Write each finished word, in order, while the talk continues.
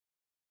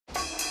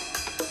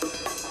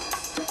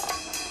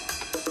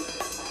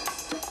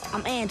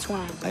I'm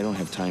Antoine. I don't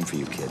have time for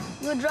you, kid.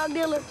 You a drug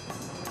dealer?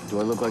 Do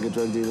I look like a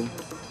drug dealer?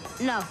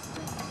 No.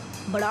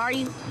 But are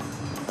you?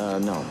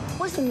 No.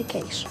 What's in the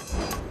case?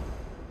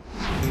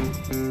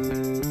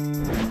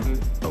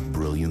 A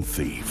brilliant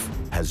thief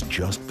has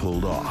just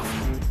pulled off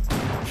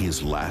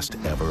his last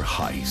ever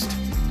heist.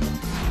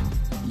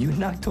 You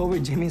knocked over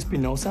Jimmy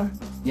Espinosa?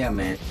 Yeah,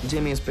 man.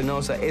 Jimmy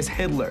Espinosa is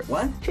Hitler.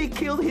 What? He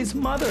killed his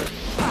mother.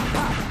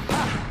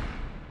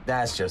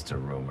 That's just a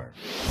rumor.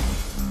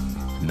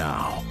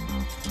 Now,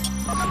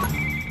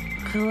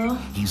 Hello?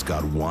 he's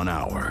got 1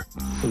 hour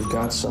We've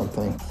got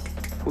something.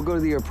 We'll go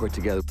to the airport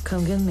together.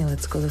 Come get me.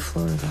 Let's go to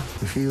Florida.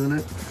 You feeling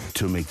it?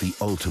 to make the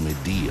ultimate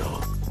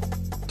deal.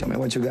 Tell me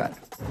what you got.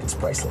 It's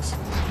priceless.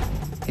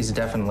 He's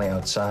definitely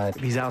outside.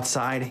 If he's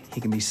outside,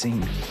 he can be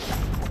seen.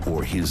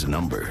 Or his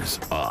numbers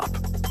up.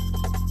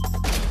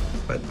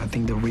 But I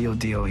think the real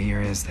deal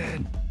here is that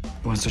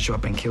he wants to show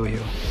up and kill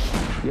you.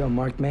 You're a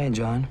marked man,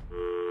 John.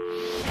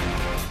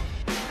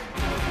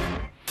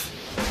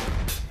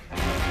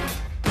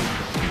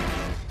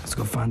 Let's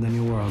go find the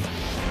new world.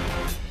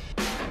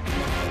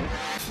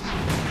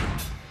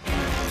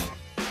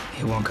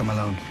 He won't come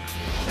alone.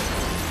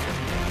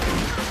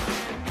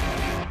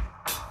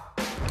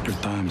 Your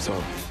time's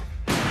up.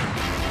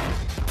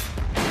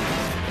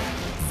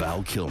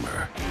 Val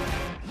Kilmer.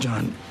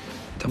 John,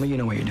 tell me you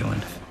know what you're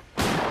doing.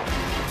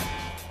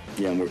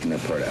 Yeah, I'm working that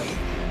part out.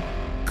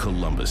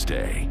 Columbus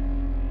Day.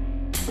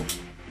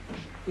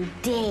 You're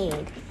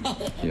dead.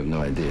 You have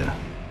no idea.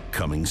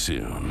 Coming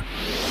soon.